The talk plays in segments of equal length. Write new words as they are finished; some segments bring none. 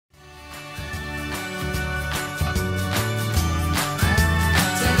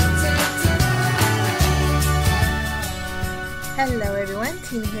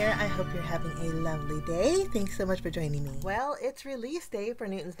Tina here. I hope you're having a lovely day. Thanks so much for joining me. Well, it's release day for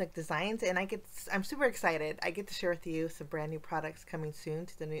Newton's Nook Designs, and I'm super excited. I get to share with you some brand new products coming soon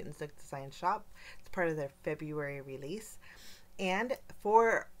to the Newton's Nook Design shop. It's part of their February release. And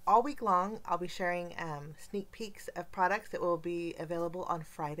for all week long, I'll be sharing sneak peeks of products that will be available on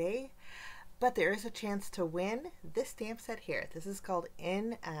Friday. But there is a chance to win this stamp set here. This is called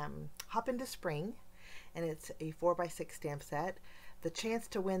Hop into Spring, and it's a 4x6 stamp set. The chance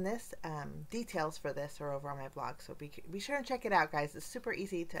to win this, details for this are over on my blog, so be sure and check it out, guys. It's super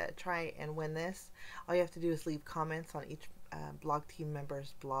easy to try and win this. All you have to do is leave comments on each blog team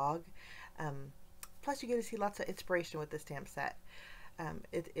member's blog. Plus, you get to see lots of inspiration with this stamp set.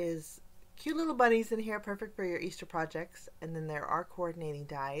 It is cute little bunnies in here, perfect for your Easter projects. And then there are coordinating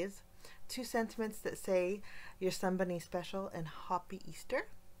dies. 2 sentiments that say you're somebody special and Happy Easter.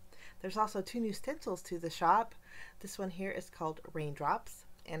 There's also 2 new stencils to the shop. This one here is called Raindrops,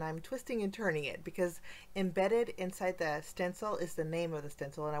 and I'm twisting and turning it because embedded inside the stencil is the name of the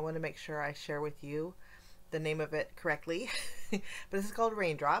stencil, and I want to make sure I share with you the name of it correctly. But this is called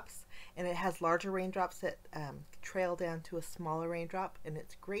Raindrops, and it has larger raindrops that trail down to a smaller raindrop, and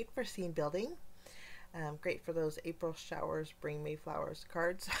it's great for scene building. Great for those April showers, bring me flowers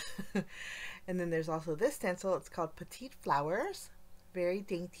cards. And then there's also this stencil. It's called Petite Flowers. Very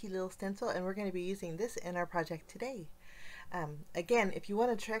dainty little stencil, and we're going to be using this in our project today. Again, if you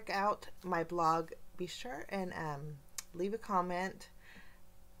want to check out my blog, be sure and leave a comment.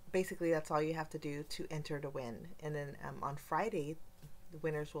 Basically, that's all you have to do to enter to win. And then on Friday, the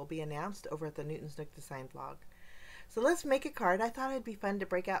winners will be announced over at the Newton's Nook Design blog. So let's make a card. I thought it'd be fun to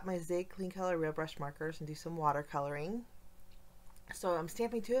break out my Zig Clean Color Real Brush markers and do some watercoloring. So I'm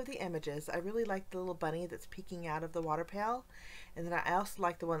stamping 2 of the images. I really like the little bunny that's peeking out of the water pail, and then I also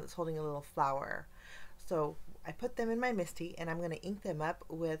like the one that's holding a little flower. So I put them in my Misty, and I'm going to ink them up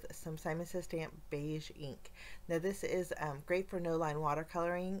with some Simon Says Stamp beige ink. Now this is great for no-line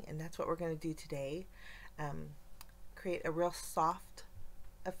watercoloring, and that's what we're going to do today. Create a real soft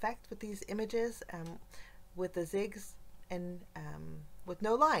effect with these images with the zigs and with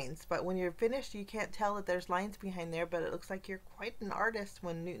no lines, but when you're finished you can't tell that there's lines behind there, but it looks like you're quite an artist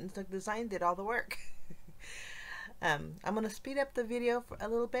when Newton's Nook Design did all the work. I'm going to speed up the video for a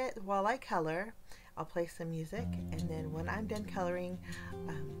little bit while I color. I'll play some music, and then when I'm done coloring,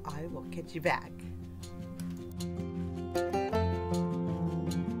 I will catch you back.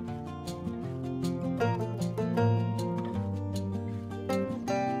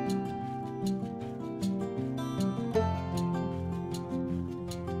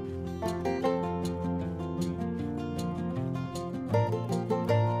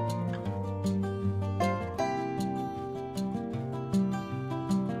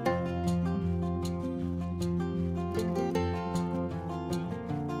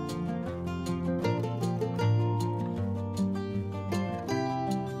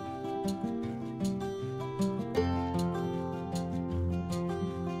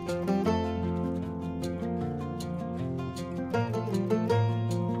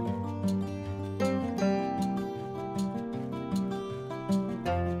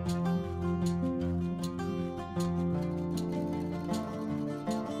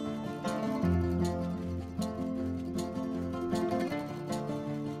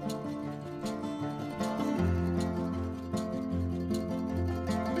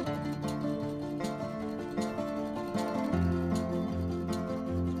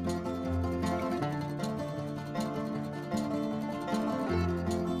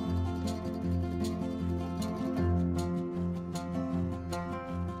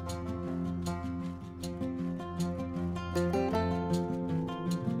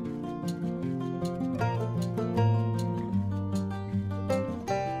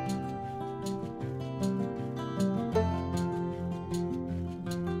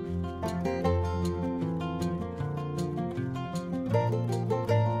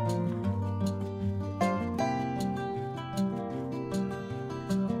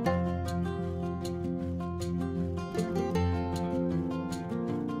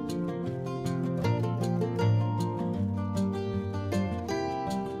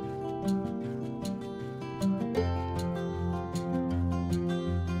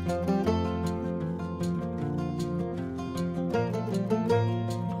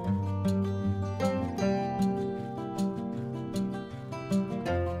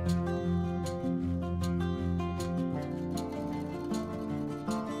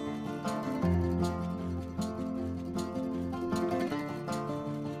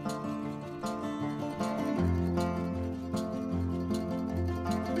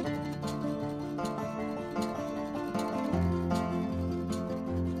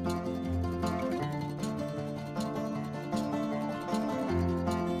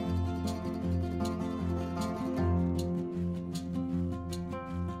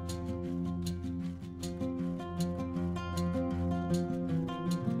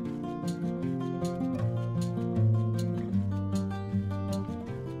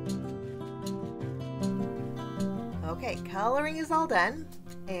 Okay, coloring is all done,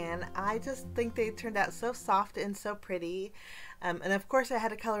 and I just think they turned out so soft and so pretty. And of course I had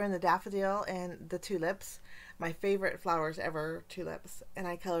to color in the daffodil and the tulips, my favorite flowers ever, tulips, and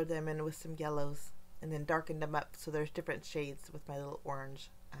I colored them in with some yellows and then darkened them up so there's different shades with my little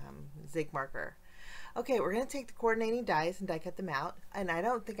orange zig marker. Okay, we're going to take the coordinating dies and die cut them out, and I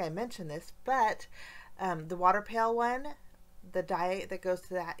don't think I mentioned this, but the water pail one, the die that goes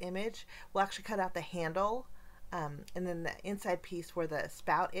to that image, will actually cut out the handle and then the inside piece where the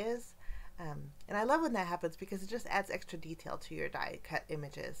spout is. And I love when that happens because it just adds extra detail to your die cut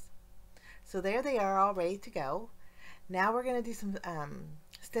images. So there they are, all ready to go. Now we're going to do some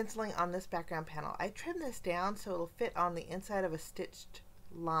stenciling on this background panel. I trimmed this down so it'll fit on the inside of a stitched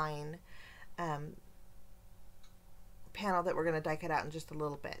line panel that we're going to die cut out in just a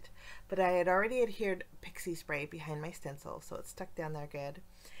little bit. But I had already adhered pixie spray behind my stencil, so it's stuck down there good.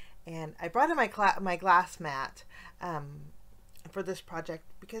 And I brought in my glass mat for this project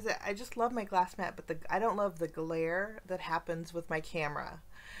because I just love my glass mat, but I don't love the glare that happens with my camera,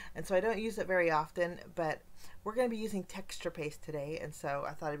 and so I don't use it very often. But we're going to be using texture paste today, and so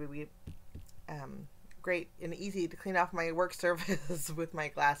I thought it would be great and easy to clean off my work surface with my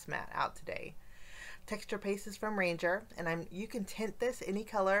glass mat out today. Texture paste is from Ranger, and you can tint this any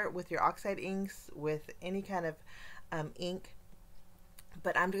color with your oxide inks, with any kind of ink,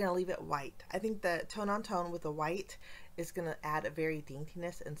 but I'm going to leave it white. I think the tone on tone with the white is going to add a very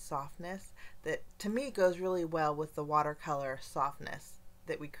daintiness and softness that to me goes really well with the watercolor softness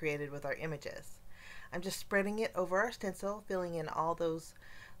that we created with our images. I'm just spreading it over our stencil, filling in all those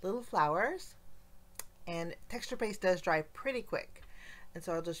little flowers, and texture paste does dry pretty quick, and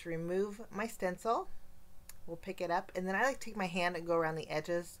so I'll just remove my stencil. We'll pick it up, and then I like to take my hand and go around the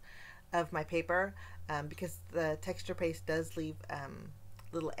edges of my paper because the texture paste does leave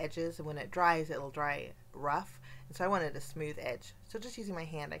little edges, and when it dries it'll dry rough, and so I wanted a smooth edge. So just using my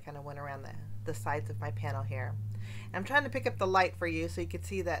hand I kind of went around the sides of my panel here. And I'm trying to pick up the light for you so you can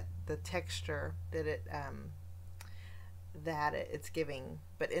see that the texture that it's giving,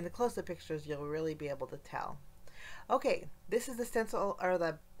 but in the close-up pictures you'll really be able to tell. Okay, this is the stencil or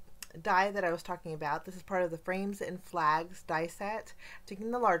the die that I was talking about. This is part of the Frames and Flags die set. I'm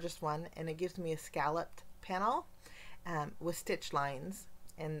taking the largest one, and it gives me a scalloped panel with stitch lines,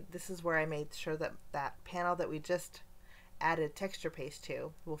 and this is where I made sure that that panel that we just added texture paste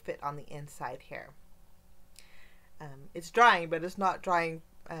to will fit on the inside here. It's drying, but it's not drying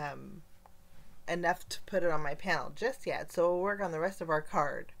enough to put it on my panel just yet, so we'll work on the rest of our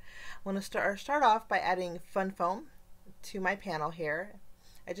card. I want to start off by adding fun foam to my panel here.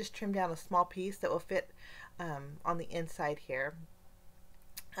 I just trimmed down a small piece that will fit on the inside here.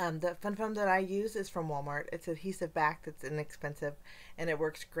 The fun foam that I use is from Walmart. It's adhesive back that's inexpensive, and it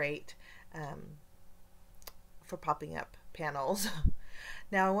works great for popping up panels.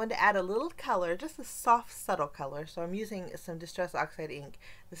 Now I wanted to add a little color, just a soft, subtle color, so I'm using some Distress Oxide ink.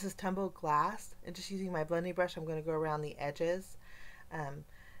 This is Tumbled Glass, and just using my blending brush I'm going to go around the edges.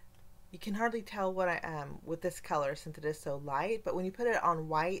 You can hardly tell what I am with this color since it is so light, but when you put it on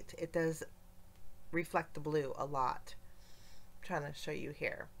white it does reflect the blue a lot. I'm trying to show you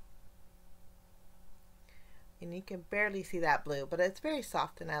here, and you can barely see that blue, but it's very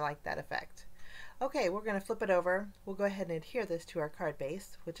soft and I like that effect. Okay, we're going to flip it over. We'll go ahead and adhere this to our card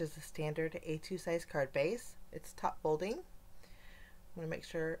base, which is the standard A2 size card base. It's top folding. I'm going to make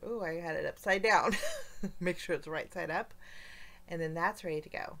sure, oh, I had it upside down. Make sure it's right side up. And then that's ready to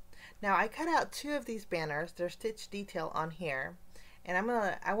go. Now I cut out two of these banners. There's stitch detail on here, and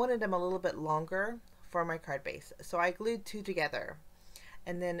I wanted them a little bit longer for my card base, so I glued two together,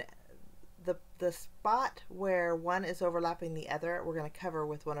 and then the spot where one is overlapping the other we're going to cover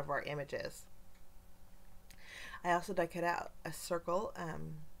with one of our images. I also die cut out a circle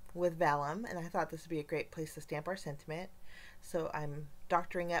with vellum, and I thought this would be a great place to stamp our sentiment, so I'm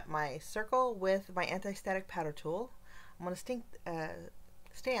doctoring up my circle with my anti-static powder tool. I'm going to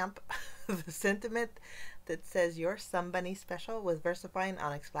stamp the sentiment that says "You're Somebody Special" with VersaFine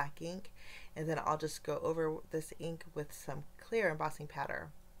Onyx black ink, and then I'll just go over this ink with some clear embossing powder.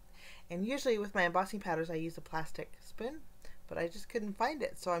 And usually with my embossing powders I use a plastic spoon, but I just couldn't find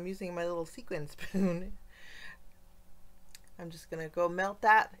it, so I'm using my little sequin spoon. I'm just going to go melt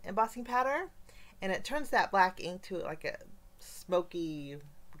that embossing powder, and it turns that black ink to like a smoky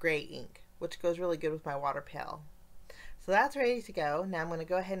gray ink, which goes really good with my water pail. So that's ready to go. Now I'm going to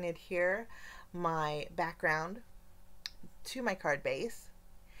go ahead and adhere my background to my card base,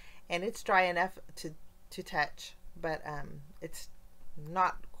 and it's dry enough to touch, but it's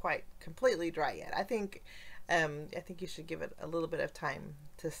not quite completely dry yet. I think you should give it a little bit of time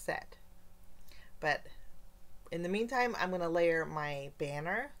to set, but In the meantime, I'm going to layer my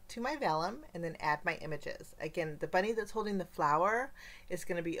banner to my vellum and then add my images. Again, the bunny that's holding the flower is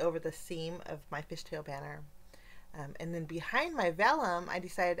going to be over the seam of my fishtail banner. And then behind my vellum, I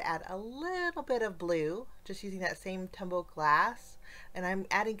decided to add a little bit of blue, just using that same tumbled glass. And I'm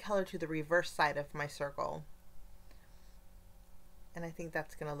adding color to the reverse side of my circle. And I think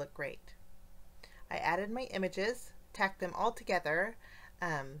that's going to look great. I added my images, tacked them all together.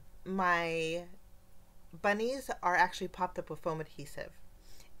 My bunnies are actually popped up with foam adhesive.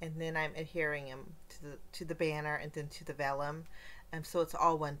 And then I'm adhering them to the banner and then to the vellum. So it's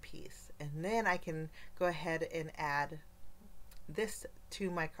all one piece. And then I can go ahead and add this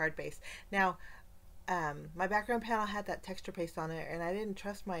to my card base. Now, my background panel had that texture paste on it, and I didn't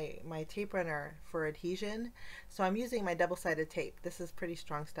trust my tape runner for adhesion, so I'm using my double-sided tape. This is pretty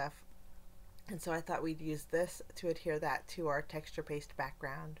strong stuff, and so I thought we'd use this to adhere that to our texture paste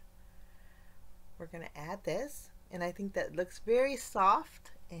background. We're going to add this, and I think that looks very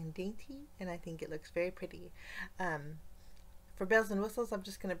soft and dainty, and I think it looks very pretty. For bells and whistles, I'm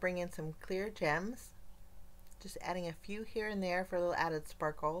just going to bring in some clear gems, just adding a few here and there for a little added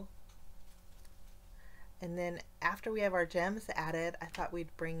sparkle. And then after we have our gems added, I thought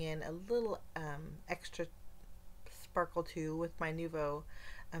we'd bring in a little extra sparkle too with my Nuvo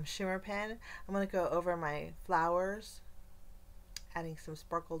shimmer pen. I'm going to go over my flowers, adding some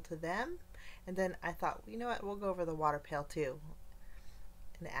sparkle to them. And then I thought, you know what, we'll go over the water pail too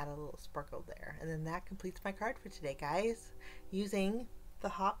and add a little sparkle there. And then that completes my card for today, guys, using the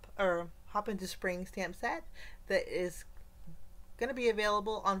Hop into Spring stamp set that is going to be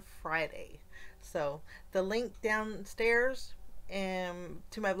available on Friday. So the link downstairs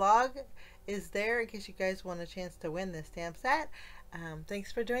to my blog is there in case you guys want a chance to win this stamp set.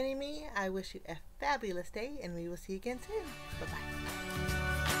 Thanks for joining me. I wish you a fabulous day, and we will see you again soon. Bye-bye.